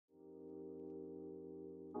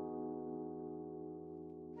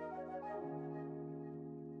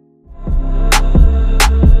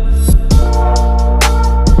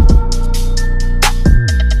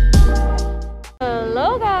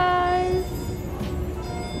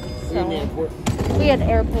going. Airport. We at the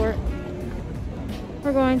airport.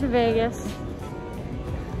 We're going to Vegas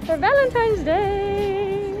for Valentine's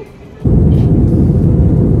Day.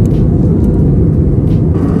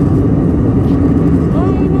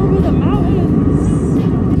 Flying over the mountains.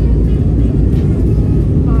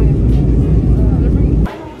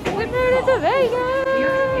 We made it to Vegas.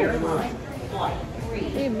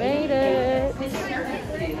 We made it.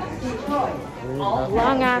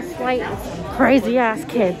 Long ass flight. Crazy ass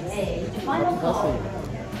kids.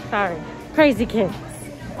 Sorry. Crazy kids.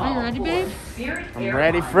 Are you ready, babe? I'm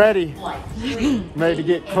ready, Freddy. Ready to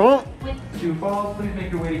get crunk.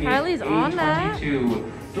 Kylie's on that.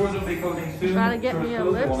 Doors will be closing soon. Gotta get me a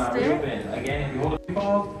lipstick. Again, if you hold up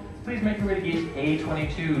balls, please make your way to gate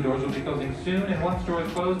A22. Doors will be closing soon, and once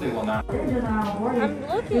doors close, they will not. I'm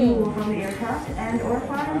looking. From the aircraft and or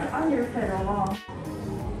fined under federal law.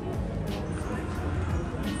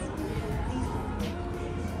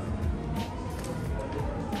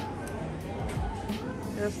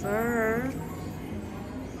 Yes, sir.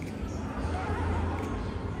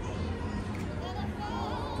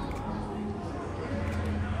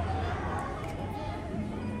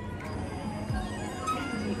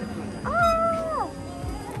 Oh!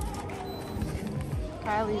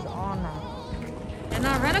 Kylie's on that. And I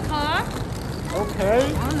rent a car.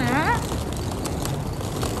 Okay. On that.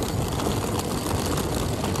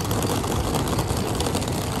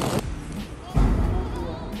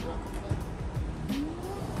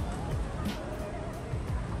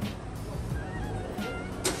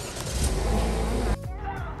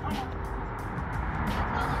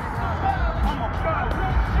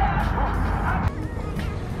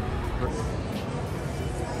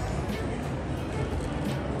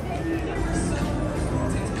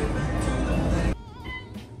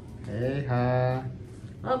 Hey, hi.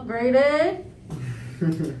 Upgraded.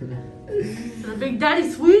 The Big Daddy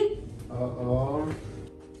suite. Uh-oh.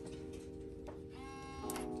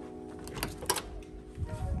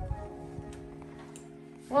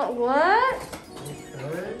 What?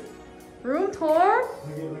 Okay. Room tour?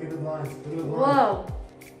 Look at the blinds. Look at the blinds. Whoa.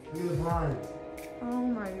 Look at the blinds. Oh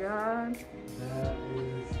my god. That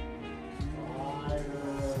is fire.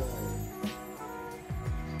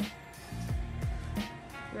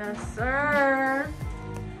 Yes, sir.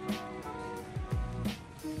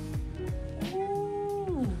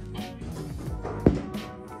 Ooh.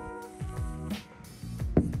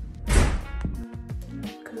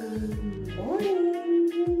 Good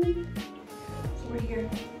morning. So we're here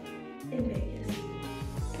in Vegas.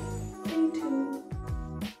 Day 2.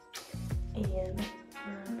 And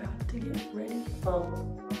we're about to get ready. Well,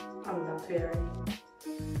 I'm about to get ready.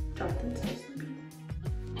 Jonathan's so sleepy.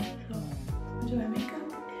 So I'm doing my makeup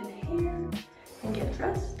and hair and get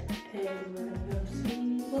dressed. And we're gonna go see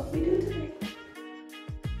what we do today.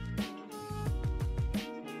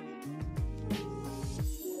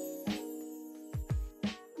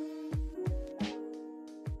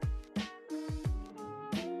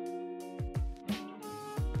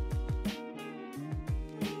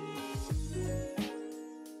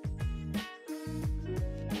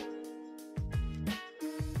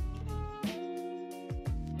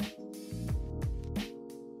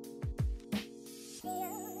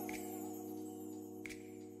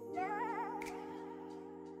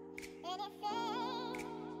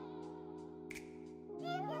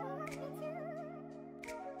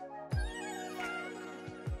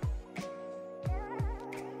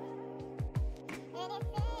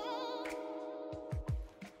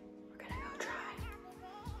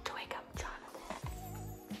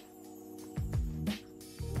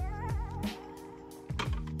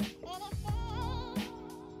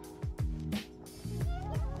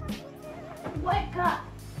 Wake up!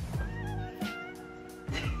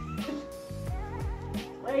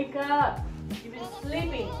 Wake up! You've been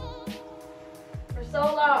sleeping for so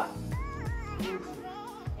long.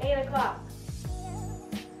 8 o'clock.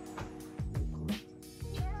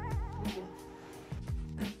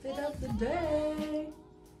 Outfit of the day.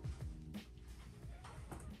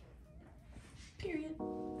 Period.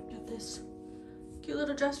 Got this cute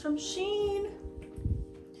little dress from HIII.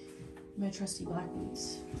 My trusty black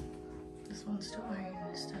boots. This one's still wearing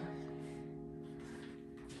this stuff.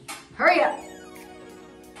 Hurry up,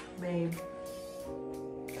 babe.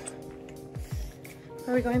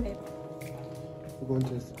 Where are we going, babe? We're going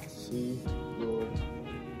to see your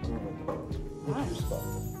spot.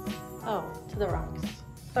 Oh, to the rocks.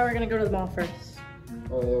 Thought we were gonna go to the mall first.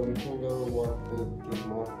 Oh yeah, we can go walk to the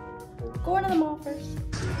mall. Going to the mall first.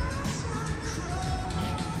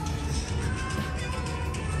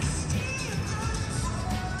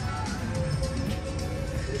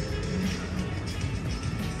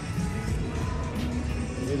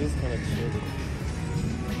 is kind of chilly.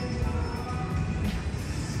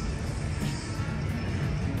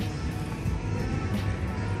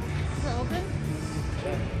 Is it open?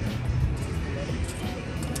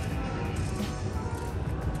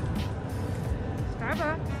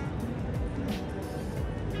 Starbucks.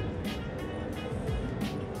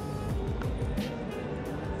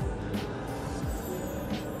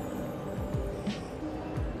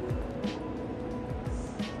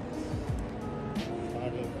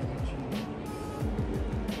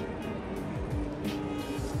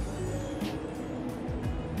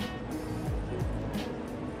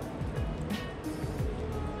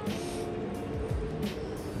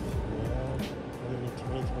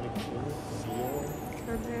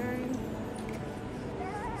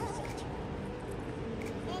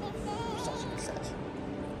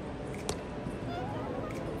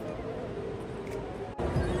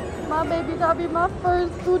 My baby got me my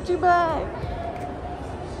first Gucci bag.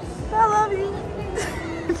 I love you.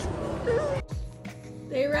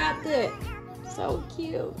 They wrapped it. So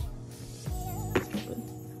cute.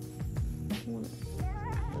 I'm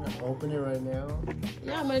gonna open it right now.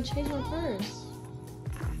 Yeah, I'm gonna change my purse.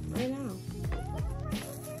 Right now.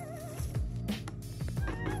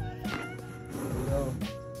 Here we go.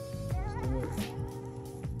 Let's do it.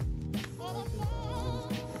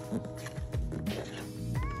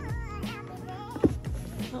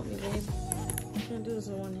 Help me, babe. I can't do this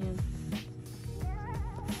in one hand.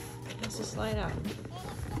 It has to slide out.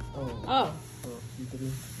 Oh. Oh. You could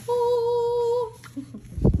do. Ooh.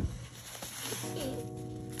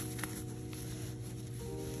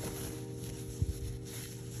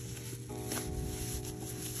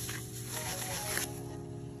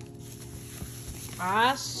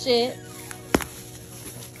 Ah, shit.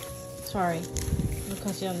 Sorry. I'm gonna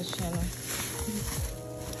cuss you on this channel.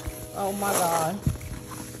 Oh my god.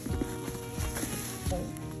 Oh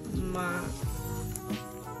my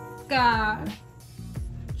god.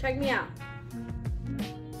 Check me out.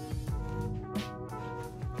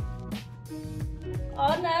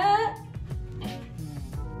 Oh no.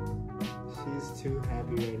 She's too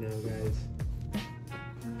happy right now, guys.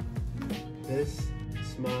 This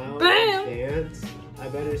smile Bam! dance, I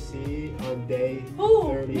better see on day Who?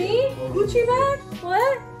 30. Me? of owning Gucci the bag? purse.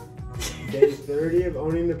 What? Day 30 of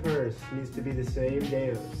owning the purse needs to be the same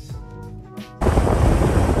dance.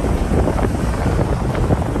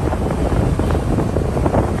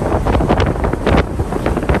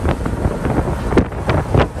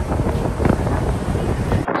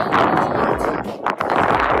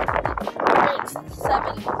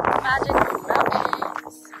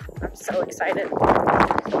 I'm so excited. I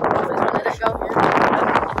always wanted to go here. If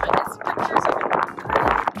I get some pictures of it.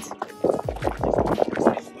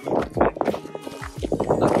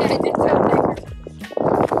 Okay, I did film pictures.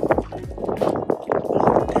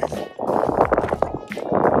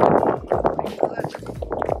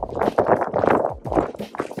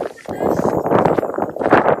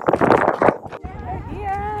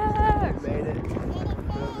 Made it.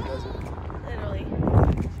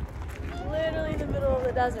 Literally the middle of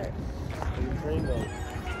the desert. Rainbow.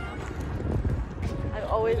 I've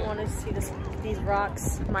always wanted to see these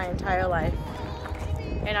rocks my entire life,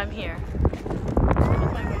 and I'm here.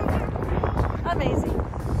 Amazing.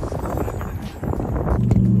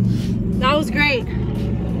 That was great.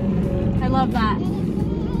 I love that.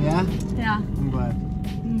 Yeah? Yeah. I'm glad.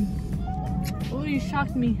 Oh, you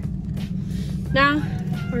shocked me. Now,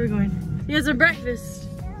 where are we going? Here's our breakfast.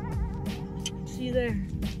 See you there.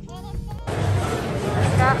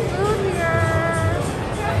 Got food here.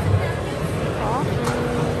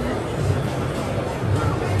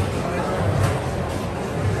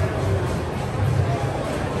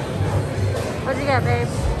 What'd you get, babe?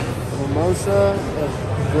 Mimosa, a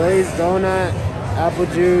glazed donut, apple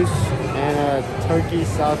juice, and a turkey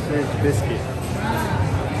sausage biscuit.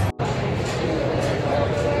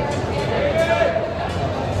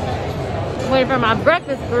 Waiting for my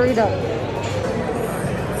breakfast burrito.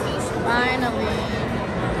 Finally.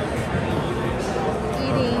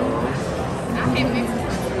 Eating.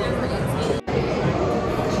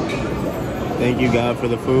 Thank you, God, for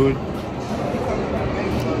the food. You're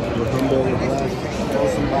humble, you're blessed.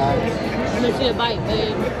 Wholesome vibes. I'm gonna see a bite,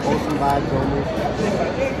 babe. Wholesome vibes only.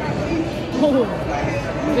 Oh,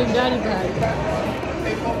 Big Daddy bag.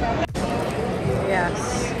 Yes.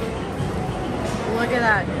 Look at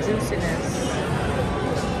that juiciness.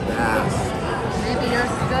 Yes. Maybe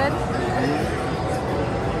yours is good?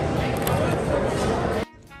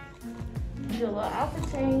 Do a little outfit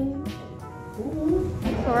change.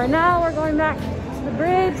 So right now we're going back to the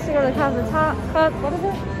bridge to go to what is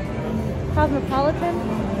it? Cosmopolitan.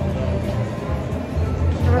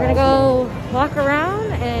 we're gonna go walk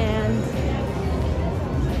around and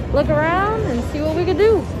look around and see what we can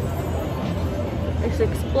do. It's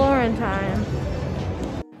exploring time.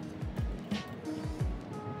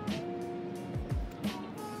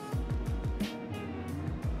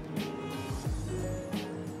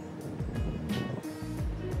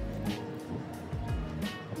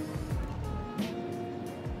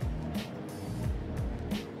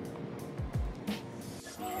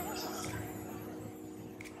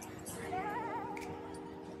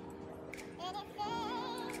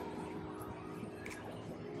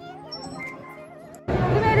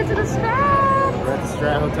 To the Strat. We're at the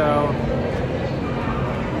Strat Hotel.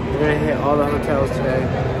 We're gonna hit all the hotels today.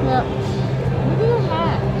 Yep. Look at your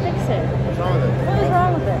hat. Fix it. What's wrong with it? What is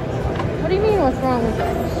wrong with it? What do you mean what's wrong with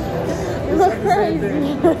it? You look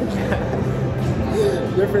crazy.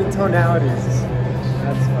 Different tonalities.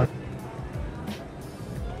 That's fun.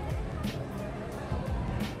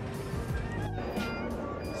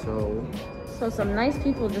 So some nice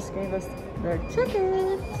people just gave us their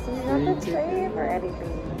tickets. So we don't have to pay for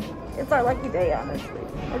anything. It's our lucky day, honestly.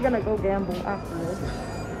 We're gonna go gamble after this.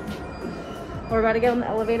 We're about to get on the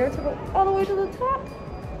elevator to go all the way to the top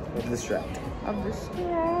of the Strat.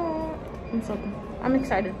 I'm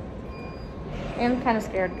excited. And kind of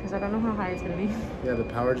scared because I don't know how high it's gonna be. Yeah, the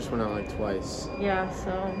power just went out like twice. Yeah,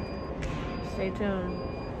 so stay tuned.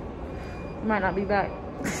 Might not be back.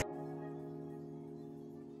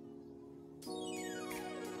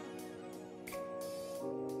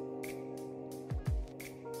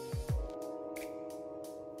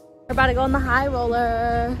 We're about to go on the high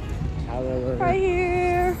roller. Right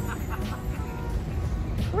here.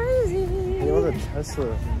 Crazy. You know the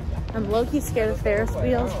Tesla. I'm low-key scared of Ferris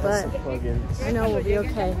wheels, but I know we'll be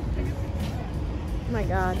okay. Oh my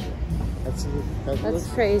god. That's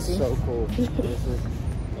crazy. So cool.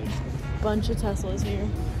 Bunch of Teslas here.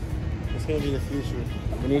 It's gonna be the future.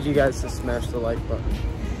 We need you guys to smash the like button.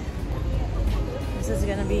 This is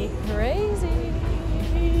gonna be crazy.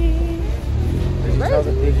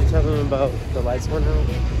 Did you tell them about the lights went out?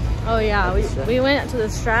 Oh yeah, we went to the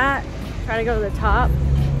Strat, tried to go to the top,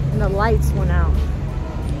 and the lights went out.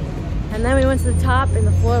 And then we went to the top and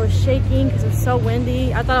the floor was shaking because it was so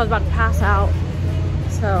windy. I thought I was about to pass out.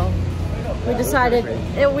 So we decided,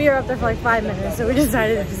 we were up there for like 5 minutes, so we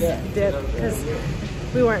decided to just dip because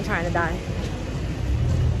we weren't trying to die.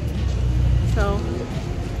 So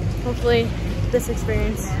hopefully this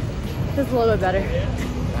experience is a little bit better.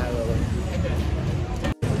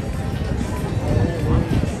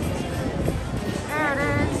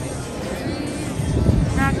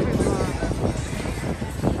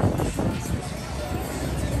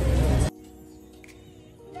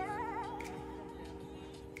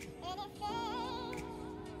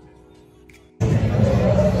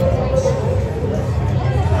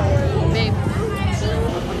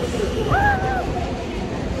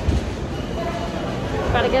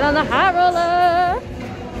 Gotta get on the high roller.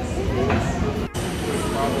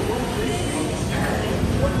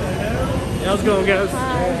 Yeah, how's it going, guys?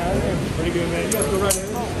 Pretty good, man. You guys go right ahead.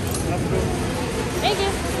 Thank you.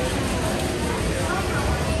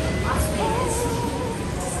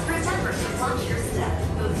 Remember to launch your step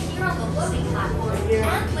both here on the loading platform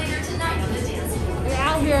and later tonight on the dance floor. We're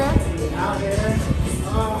out here.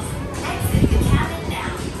 Exit the cabin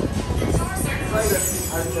now. The doors are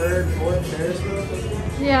closed. Our third, fourth Ferris wheel?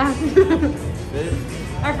 Yeah.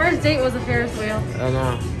 Our first date was a Ferris wheel. I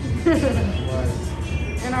know.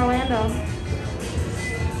 In Orlando.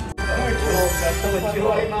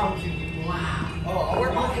 Oh,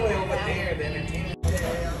 we're walking over there then.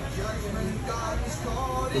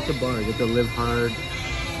 Get the bar, get the live hard,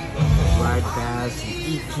 ride fast, and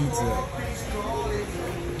eat pizza.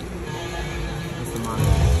 That's the motto.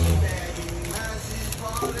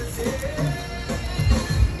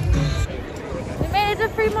 We made it to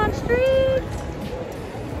Fremont Street.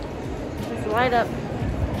 This light up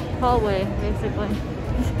hallway, basically.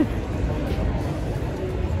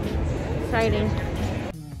 Exciting.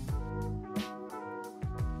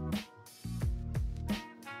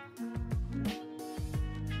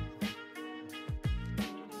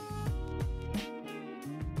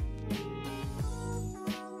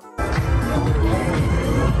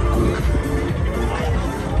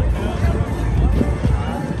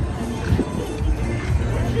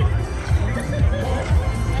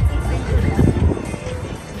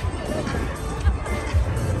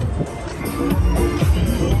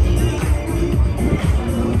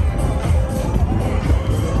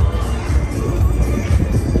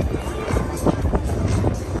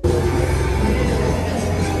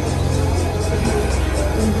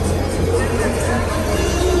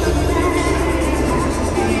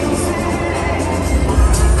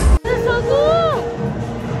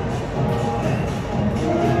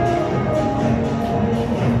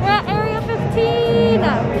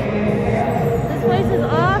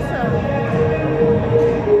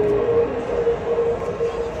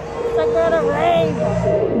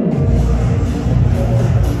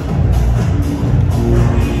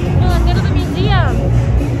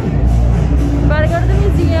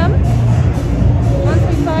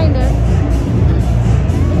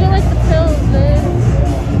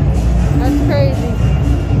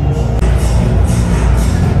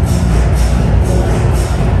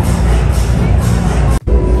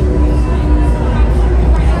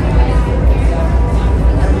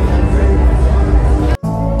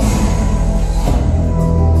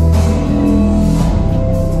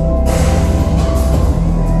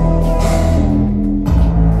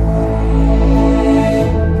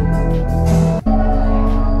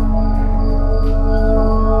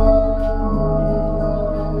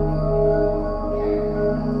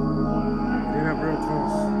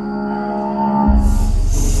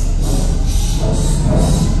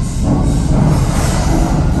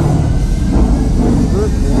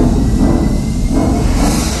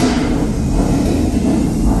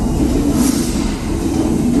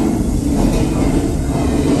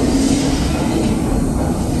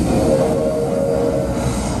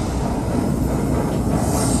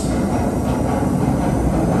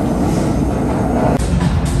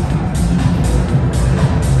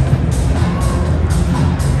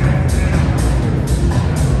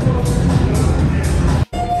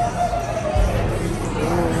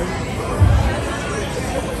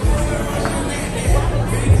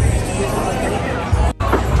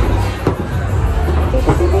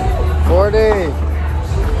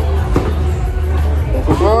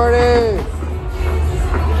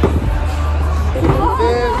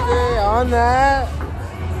 that.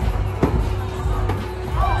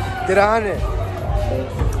 Get on it.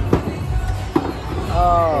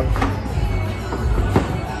 Oh.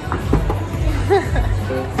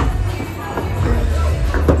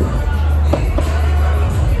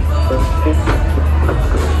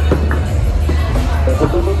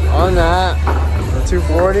 On that.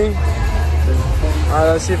 240. Alright,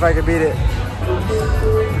 let's see if I can beat it.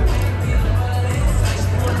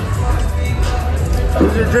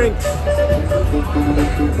 Loser drinks.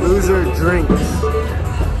 Loser drinks.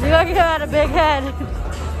 You look like you had a big head.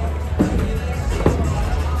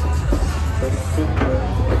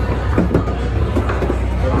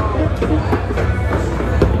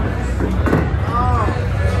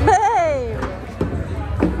 Babe!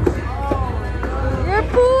 You're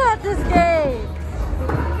cool at this game.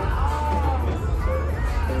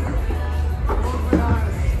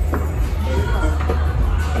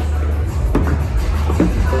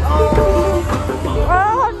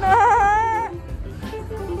 Oh no!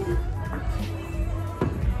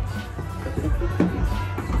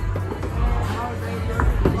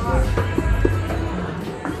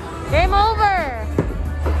 Game over!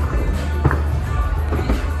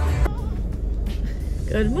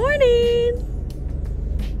 Good morning!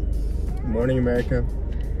 Good morning, America.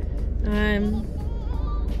 I'm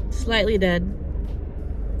slightly dead.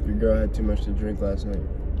 Your girl had too much to drink last night.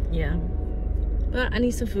 Yeah. But I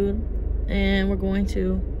need some food. And we're going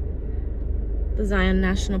to the Zion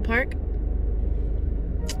National Park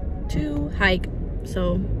to hike.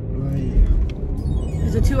 So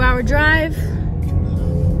it's a 2-hour drive,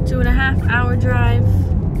 2.5-hour drive.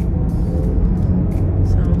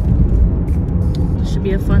 So it should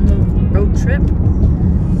be a fun little road trip.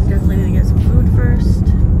 Definitely need to get some food first.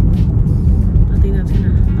 Nothing that's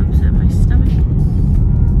gonna upset my stomach.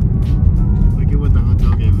 Look at what the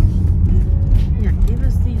hotel gave us. Yeah, give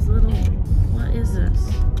us these little, what is this?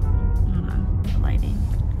 Hold on, the lighting.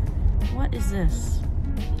 What is this?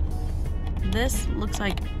 This looks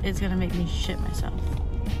like it's gonna make me shit myself.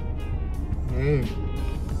 Hey.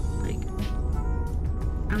 Like,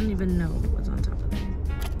 I don't even know what's on top of there.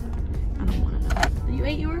 I don't wanna know. You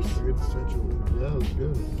ate yours? Look at the schedule. Yeah, it was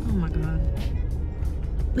good. Oh my god.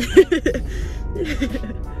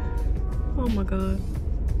 Oh my god.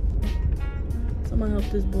 Someone help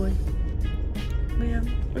this boy. But yeah,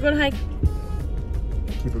 we're gonna hike.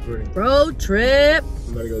 Keep recording. Road trip.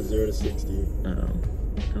 I'm about to go 0 to 60. Uh-oh.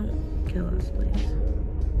 Don't kill us, please.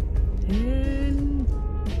 And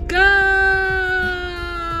go!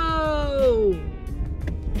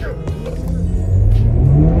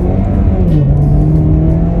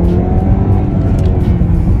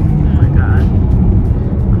 Oh my god.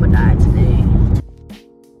 I'm gonna die today.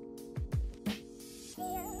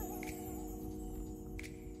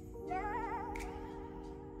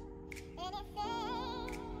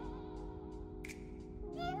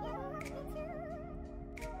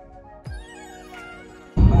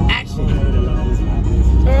 So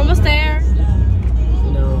we're almost there.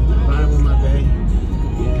 You know, riding with my bae.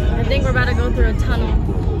 I think we're about to go through a tunnel.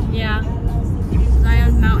 Yeah.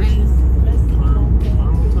 Zion Mountain.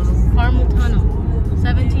 Carmel Tunnel.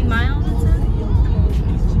 17 miles, it said?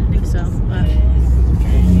 I think so, but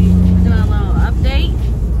we're doing a little update.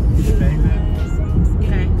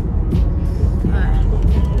 Okay.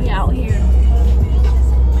 We out here.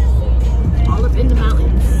 All up in the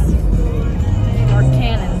mountains. Or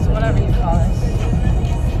cannons, whatever you call it.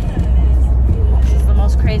 This is the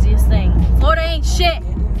most craziest thing. Florida ain't shit!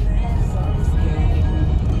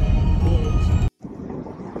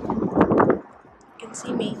 You can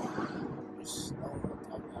see me.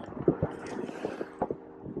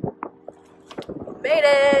 Made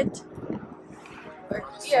it! We're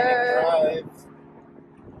here!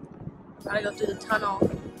 Gotta go through the tunnel.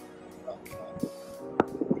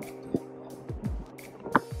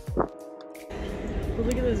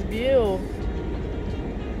 Look at this view.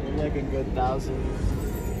 We're like a good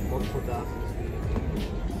 1,000, multiple thousands.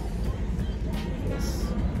 Yes.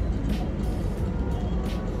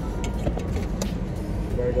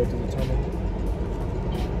 We gotta go through the tunnel.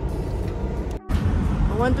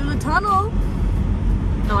 I went through the tunnel.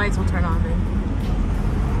 The lights will turn on, babe.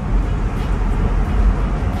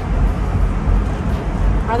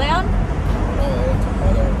 Are they on?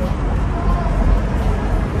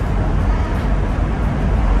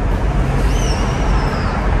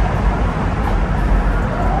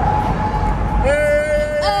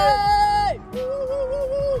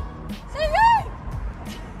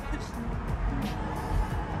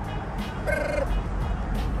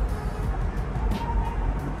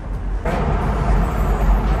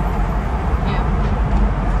 Yeah.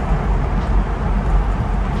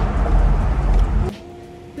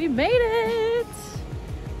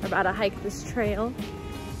 gotta hike this trail.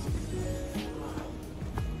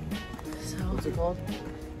 So. What's it called?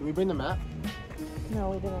 Did we bring the map?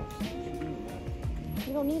 No, we didn't.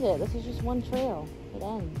 We don't need it. This is just one trail. It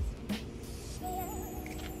ends.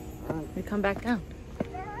 We come back down.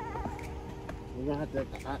 We're gonna have to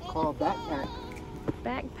call a backpack.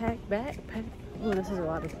 Backpack. Oh, this is a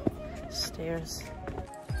lot of stairs.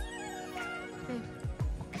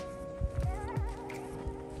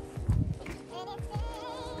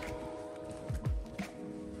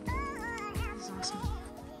 This is awesome.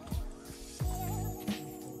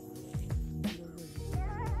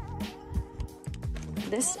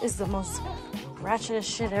 This is the most ratchetest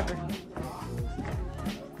shit ever.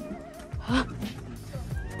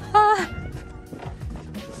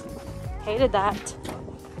 Hated that.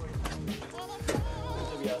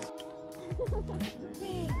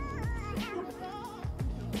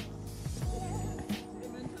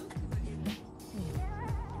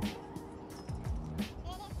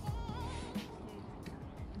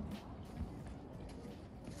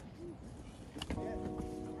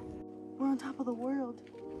 We're on top of the world.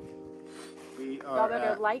 We Y'all are better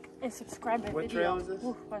at like and subscribe my what video. trail is this?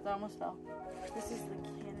 Oof, I almost fell. This is the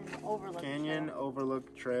Canyon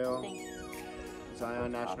Overlook Trail, Thank you.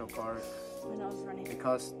 Zion National Park. My nose is running. It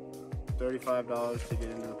costs $35 to get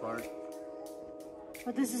into the park.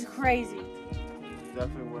 But this is crazy. It's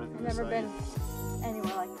definitely worth it. I've never been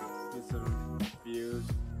anywhere like this. Get some views.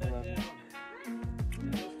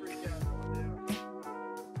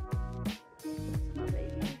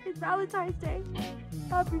 It's Valentine's Day.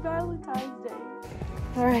 Happy Valentine's Day.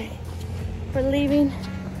 Alright, we're leaving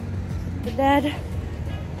the bed.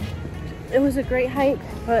 It was a great hike,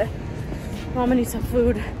 but Mama needs some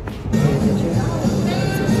food.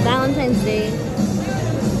 It's Valentine's Day.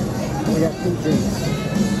 We got pink drinks.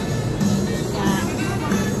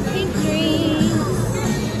 Pink drink.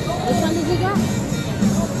 Which one did you get?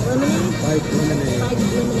 Lemonade? Like lemonade. Like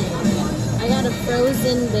lemonade. I got a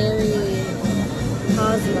frozen berry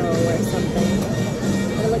Cosmo or something.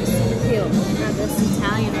 It looks super cute. At this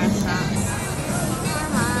Italian restaurant.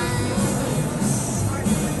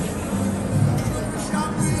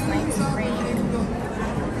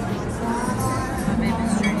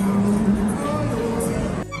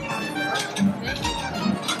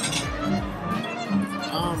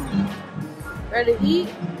 Ready to eat?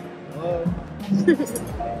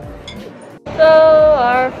 So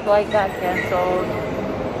our flight got canceled.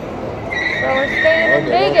 So we're staying in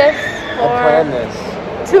Vegas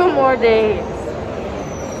for 2 more days.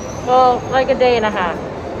 Well, like a day and a half.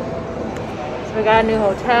 So we got a new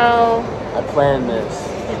hotel. I planned this.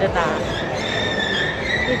 He did not.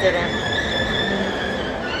 He didn't.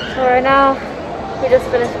 So right now, we just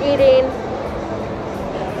finished eating.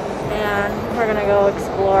 And we're gonna go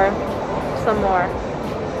explore some more.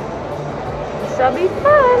 It shall be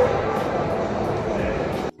fun.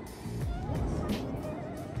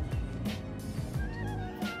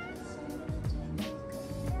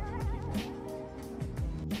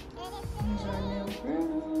 Here's our new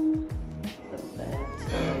room. The bed.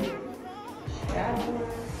 Shower.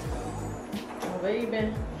 Oh, baby.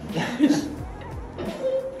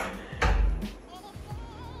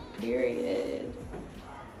 Period.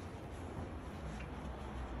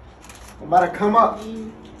 I'm about to come up.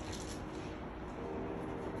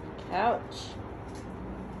 Couch.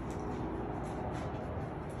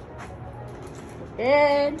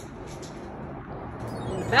 Bed.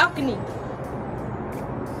 And the balcony.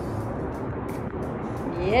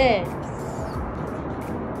 Yes.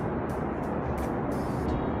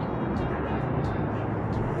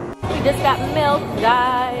 We just got milk,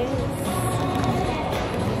 guys.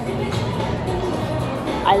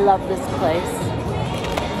 I love this place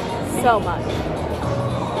so much.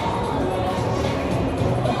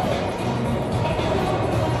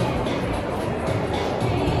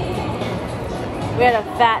 We had a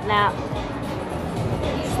fat nap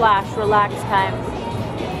 / relax time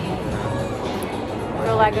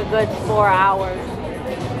for like a good 4 hours.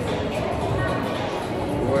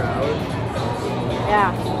 4 hours?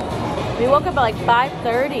 Yeah. We woke up at like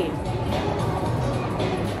 5:30.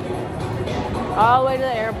 All the way to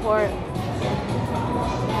the airport.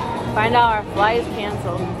 Find out our flight is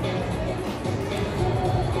canceled.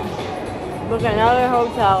 Book another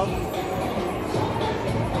hotel.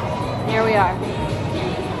 Here we are.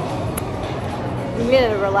 We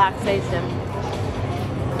needed a relaxation.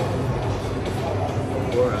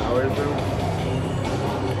 4 hours, bro?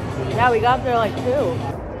 Yeah, we got there like 2.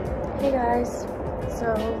 Hey guys,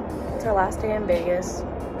 so it's our last day in Vegas,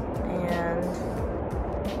 and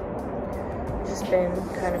we've just been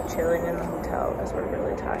kind of chilling in the hotel because we're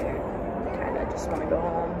really tired. We kind of just want to go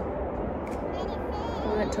home.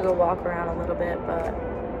 We went to go walk around a little bit, but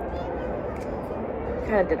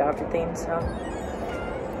kind of did everything, so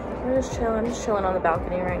we're just chilling. I'm just chilling on the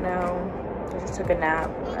balcony right now. I just took a nap.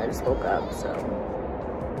 I just woke up, so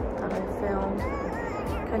thought I'd film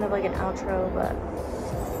kind of like an outro, but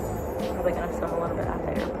I'm probably gonna film a little bit at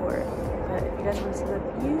the airport. But if you guys want to see the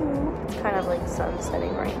view, it's kind of like sun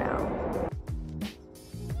setting right now.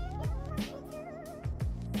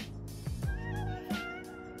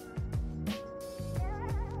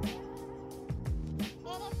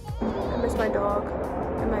 I miss my dog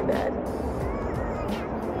and my bed.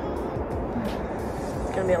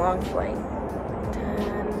 It's gonna be a long flight.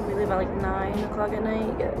 We leave at like 9 o'clock at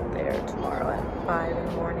night, get there tomorrow at 5 in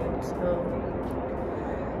the morning, so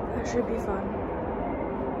that should be fun.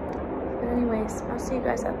 But anyways, I'll see you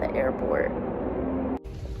guys at the airport.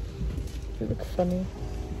 You look funny.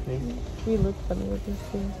 You look funny with this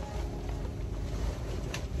thing.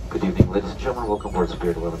 Good evening, ladies and gentlemen. Welcome aboard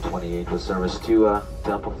Spirit 1128 with service to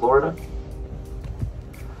Tampa, Florida.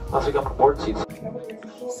 Once we come aboard, seats.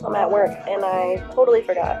 So I'm at work and I totally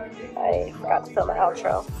forgot. I forgot to film an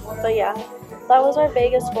outro. But yeah, that was our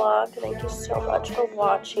Vegas vlog. Thank you so much for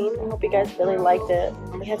watching. I hope you guys really liked it.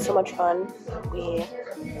 We had so much fun. We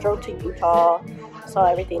drove to Utah, saw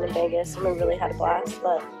everything in Vegas, and we really had a blast.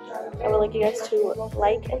 But I would like you guys to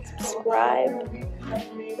like and subscribe.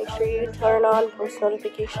 Make sure you turn on post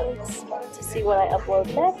notifications to see when I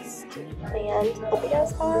upload next. And hope you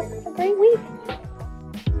guys have a great week.